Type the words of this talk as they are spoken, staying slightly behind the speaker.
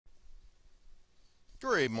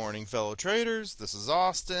Great morning, fellow traders. This is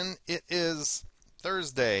Austin. It is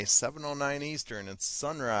Thursday, 7:09 Eastern. It's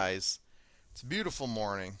sunrise. It's a beautiful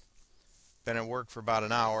morning. Been at work for about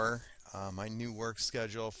an hour. My new work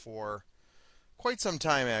schedule for quite some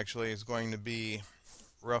time actually is going to be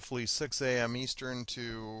roughly 6 a.m. Eastern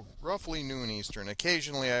to roughly noon Eastern.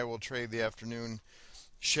 Occasionally I will trade the afternoon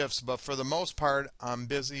shifts, but for the most part I'm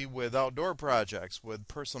busy with outdoor projects, with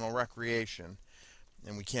personal recreation.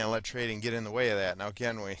 And we can't let trading get in the way of that, now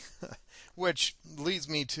can we? Which leads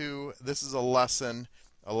me to this is a lesson,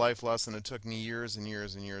 a life lesson it took me years and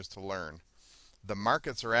years and years to learn. The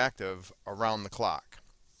markets are active around the clock.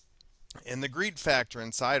 And the greed factor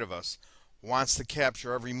inside of us wants to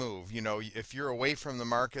capture every move. You know, if you're away from the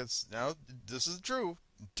markets, now this is true.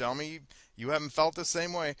 Tell me you haven't felt the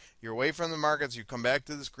same way. You're away from the markets, you come back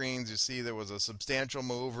to the screens, you see there was a substantial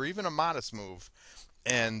move or even a modest move,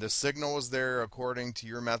 and the signal was there according to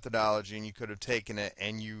your methodology, and you could have taken it,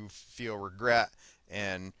 and you feel regret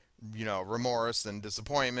and remorse and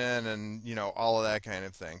disappointment and all of that kind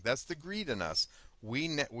of thing. That's the greed in us.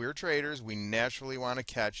 We're traders. We naturally want to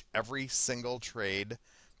catch every single trade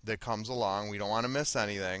that comes along. We don't want to miss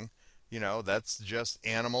anything. That's just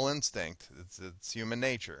animal instinct. It's human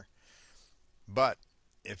nature. But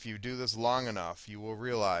if you do this long enough, you will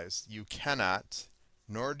realize you cannot,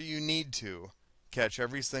 nor do you need to, catch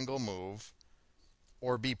every single move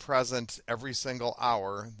or be present every single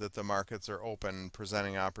hour that the markets are open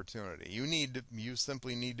presenting opportunity. You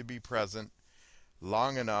simply need to be present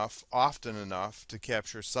long enough, often enough to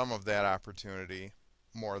capture some of that opportunity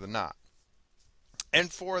more than not.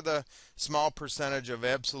 And for the small percentage of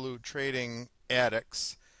absolute trading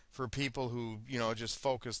addicts, for people who, just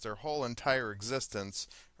focus their whole entire existence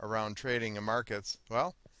around trading in markets,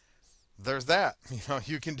 well, there's that.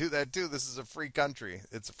 You can do that too. This is a free country.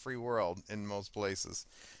 It's a free world in most places.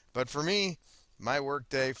 But for me, my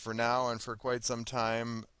workday for now and for quite some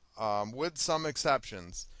time, with some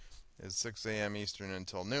exceptions, is 6 a.m. Eastern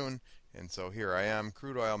until noon. And so here I am.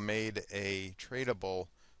 Crude oil made a tradable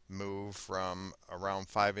move from around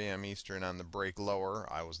 5 a.m. Eastern on the break lower.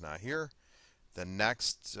 I was not here. The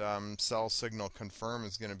next sell signal confirm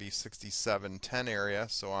is going to be 67.10 area.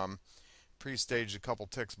 So I'm pre-staged a couple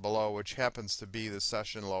ticks below, which happens to be the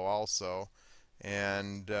session low also,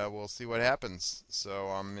 and we'll see what happens. So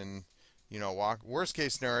I'm in, worst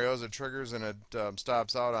case scenarios, it triggers and it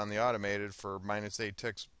stops out on the automated for -8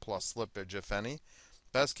 ticks plus slippage, if any.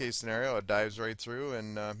 Best case scenario, it dives right through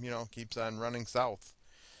and keeps on running south.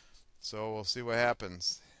 So we'll see what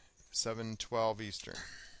happens. 7:12 Eastern.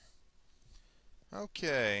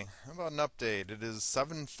 Okay, how about an update? It is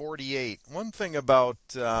 7:48. One thing about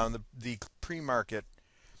the pre-market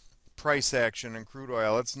price action in crude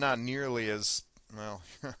oil, it's not nearly as, well,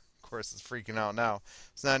 of course it's freaking out now.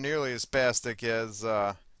 It's not nearly as spastic as,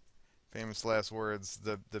 famous last words,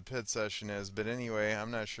 the pit session is. But anyway,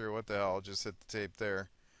 I'm not sure what the hell just hit the tape there.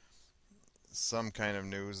 Some kind of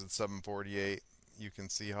news at 7:48. You can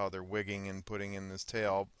see how they're wigging and putting in this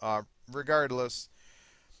tail. Regardless,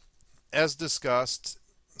 as discussed,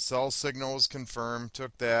 sell signal was confirmed,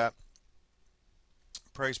 took that.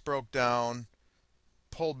 Price broke down,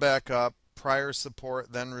 pulled back up, prior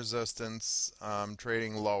support, then resistance,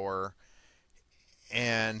 trading lower,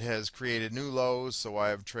 and has created new lows. So I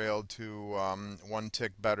have trailed to one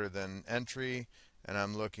tick better than entry, and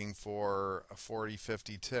I'm looking for a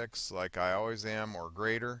 40-50 ticks like I always am or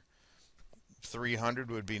greater.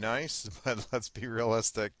 300 would be nice, but let's be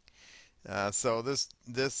realistic. So this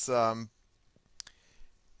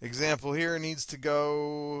example here needs to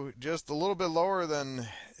go just a little bit lower than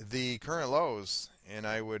the current lows, and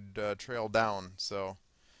I would trail down. So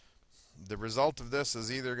the result of this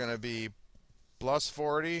is either going to be plus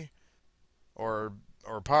 40 or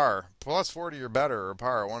par. Plus 40 or better, or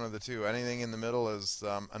par, one of the two. Anything in the middle is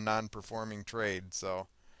a non-performing trade. So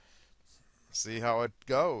see how it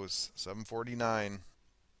goes. 7:49.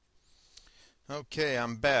 Okay,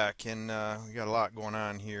 I'm back, and we got a lot going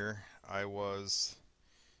on here. I was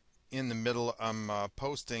in the middle. I'm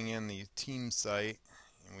posting in the team site,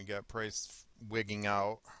 and we got price wigging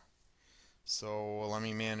out. So let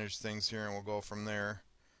me manage things here, and we'll go from there.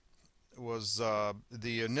 It was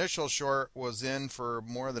the initial short was in for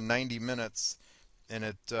more than 90 minutes,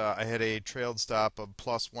 and I had a trailed stop of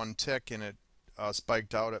plus one tick, and it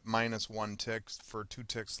spiked out at -1 tick for 2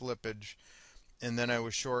 tick slippage. And then I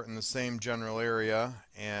was short in the same general area,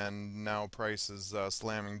 and now price is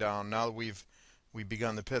slamming down. Now that we've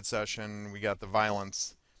begun the pit session, we got the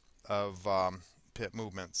violence of pit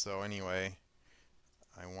movement. So anyway,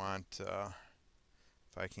 I want,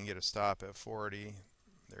 if I can get a stop at 40,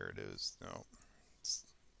 there it is. No,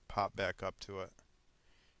 pop back up to it.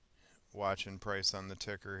 watching price on the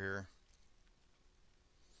ticker here.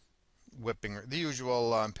 Whipping the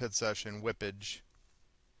usual pit session whippage.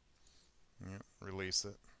 Yeah, release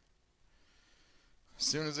it. As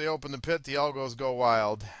soon as they open the pit, the algos go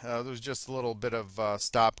wild. There was just a little bit of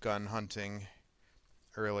stop gun hunting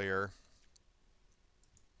earlier.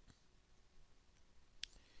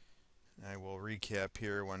 I will recap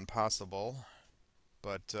here when possible,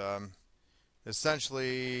 but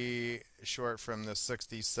essentially short from the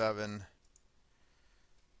 67,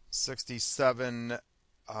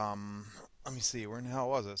 let me see, where in the hell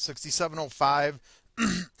was it? 6705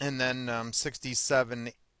 and then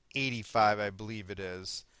 6785, I believe it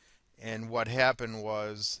is. And what happened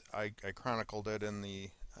was I chronicled it in the.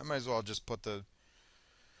 I might as well just put the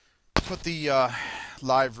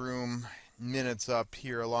live room minutes up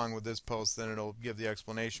here along with this post, then it'll give the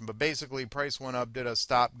explanation. But basically, price went up, did a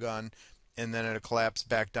stop gun, and then it collapsed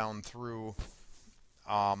back down through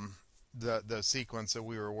the sequence that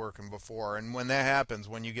we were working before. And when that happens,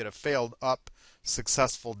 when you get a failed up,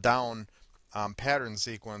 successful down pattern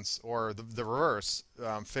sequence, or the reverse,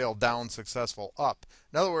 failed down, successful up.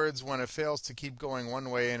 In other words, when it fails to keep going one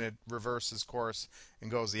way and it reverses course and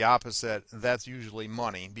goes the opposite, that's usually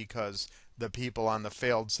money, because the people on the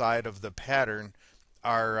failed side of the pattern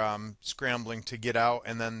are scrambling to get out,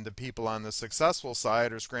 and then the people on the successful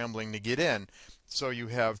side are scrambling to get in. So you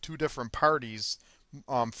have two different parties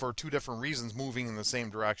for two different reasons moving in the same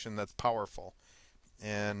direction. That's powerful.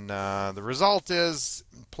 And the result is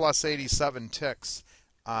plus 87 ticks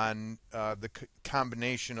on the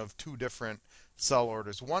combination of two different sell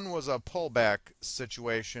orders. One was a pullback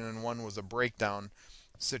situation and one was a breakdown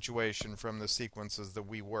situation from the sequences that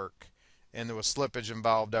we work. And there was slippage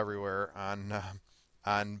involved everywhere on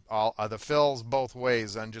all the fills both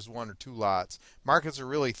ways on just one or two lots. Markets are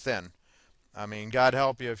really thin. I mean, God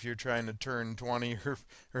help you if you're trying to turn 20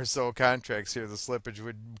 or so contracts here. The slippage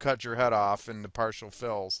would cut your head off in the partial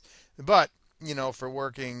fills. But, you know, for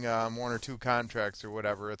working one or two contracts or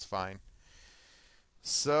whatever, it's fine.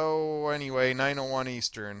 So, anyway, 9:01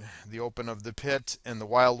 Eastern, the open of the pit and the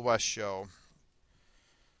Wild West show.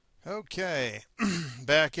 Okay,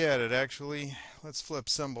 back at it, actually. Let's flip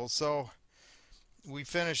symbols. So, we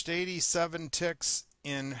finished 87 ticks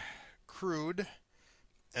in crude.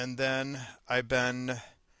 And then I've been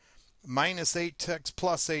minus 8 ticks,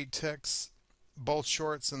 plus 8 ticks, both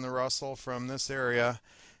shorts in the Russell from this area,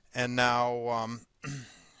 and now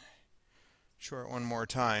short one more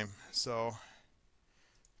time. So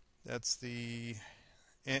that's the,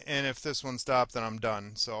 and if this one stopped, then I'm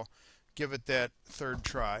done. So give it that third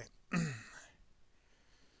try. And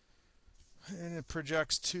it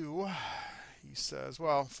projects to, he says,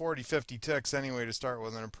 well, 40, 50 ticks anyway to start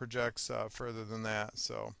with, and it projects further than that.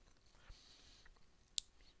 So,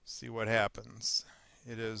 see what happens.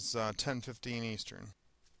 It is 10:15 Eastern.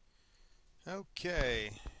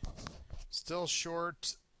 Okay, still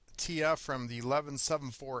short TF from the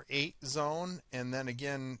 11,748 zone, and then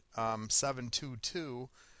again 722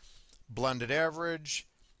 blended average,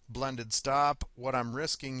 blended stop. What I'm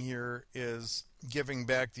risking here is giving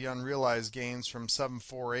back the unrealized gains from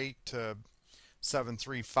 748 to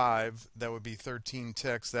 735. That would be 13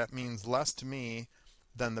 ticks. That means less to me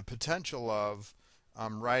than the potential of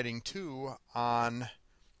riding 2 on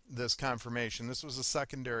this confirmation. This was a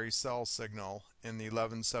secondary sell signal in the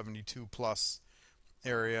 1172 plus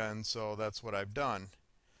area, and so that's what I've done.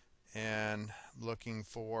 And looking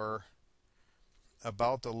for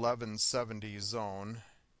about the 1170 zone.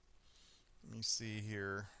 Let me see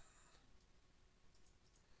here.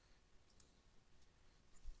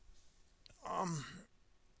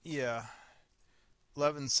 Yeah,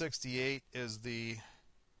 1168 is the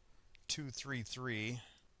 233.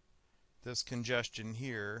 This congestion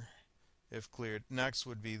here, if cleared, next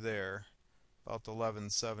would be there, about the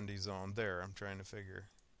 1170 zone there. I'm trying to figure.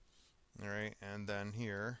 All right, and then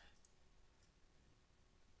here,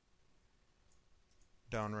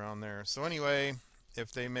 down around there. So anyway,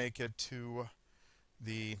 if they make it to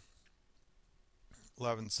the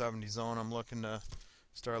 1170 zone, I'm looking to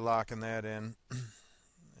start locking that in.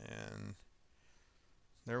 And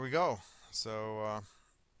there we go. So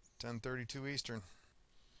 10:32 Eastern.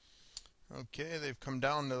 Okay, they've come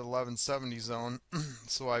down to the 1170 zone.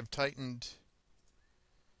 So I've tightened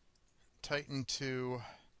to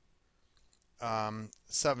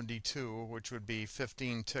 72, which would be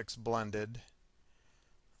 15 ticks blended.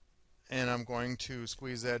 And I'm going to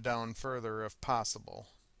squeeze that down further if possible.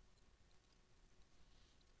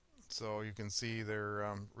 So you can see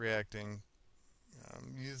they're reacting.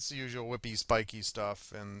 It's the usual whippy, spiky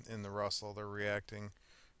stuff in the Russell. They're reacting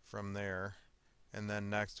from there. And then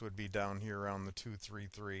next would be down here around the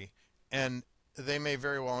 233. and they may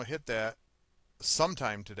very well hit that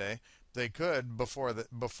sometime today. They could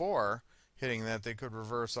before hitting that they could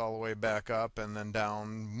reverse all the way back up and then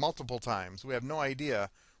down multiple times. We have no idea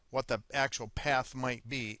what the actual path might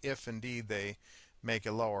be if indeed they make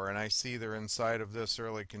it lower. And I see they're inside of this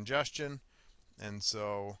early congestion, and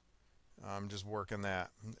so I'm just working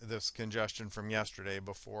this congestion from yesterday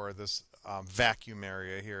before this vacuum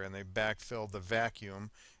area here, and they backfilled the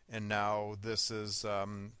vacuum, and now this is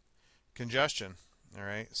congestion. All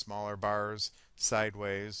right, smaller bars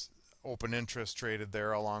sideways, open interest traded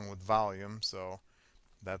there along with volume, so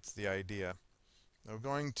that's the idea. We're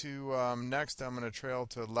going to next. I'm going to trail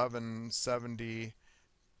to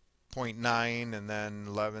 1170.9 and then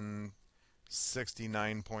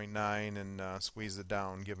 1169.9 and squeeze it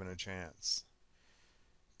down, given a chance.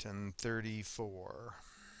 1034.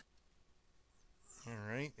 All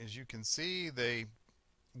right, as you can see, they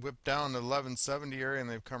whipped down the 1170 area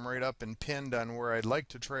and they've come right up and pinned on where I'd like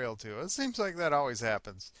to trail to. It seems like that always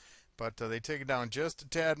happens, but they take it down just a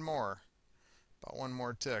tad more. About one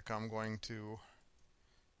more tick, I'm going to.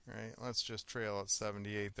 Right, let's just trail at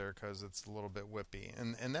 78 there because it's a little bit whippy,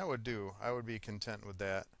 and that would do. I would be content with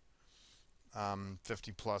that.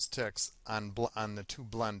 50 plus ticks on the two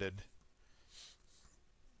blended,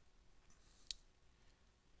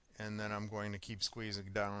 and then I'm going to keep squeezing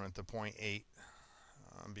down at the 0.8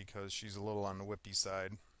 because she's a little on the whippy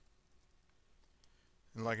side.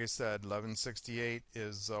 And like I said, 1168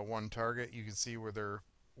 is one target. You can see where they're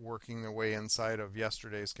working their way inside of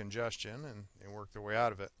yesterday's congestion, and they work their way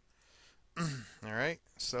out of it. All right,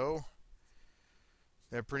 so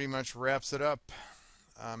that pretty much wraps it up.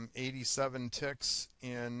 87 ticks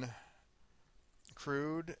in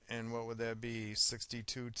crude, and what would that be?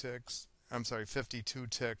 62 ticks. I'm sorry, 52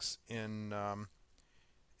 ticks in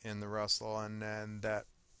the Russell, and then that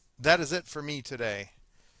is it for me today.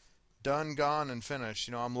 Done, gone, and finished.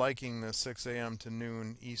 You know, I'm liking the 6 a.m. to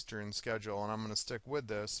noon Eastern schedule, and I'm going to stick with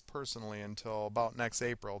this personally until about next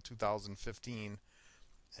April 2015,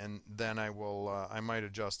 and then I might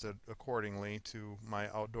adjust it accordingly to my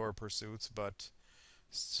outdoor pursuits. But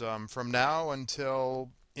from now until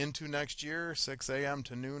into next year, 6 a.m.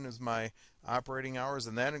 to noon is my operating hours,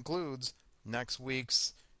 and that includes next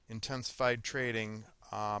week's intensified trading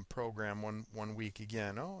program one week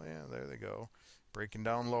again. Oh yeah, there they go. Breaking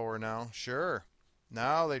down lower now. Sure.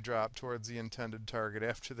 Now they drop towards the intended target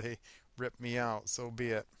after they rip me out. So be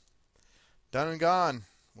it. Done and gone.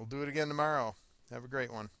 We'll do it again tomorrow. Have a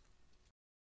great one.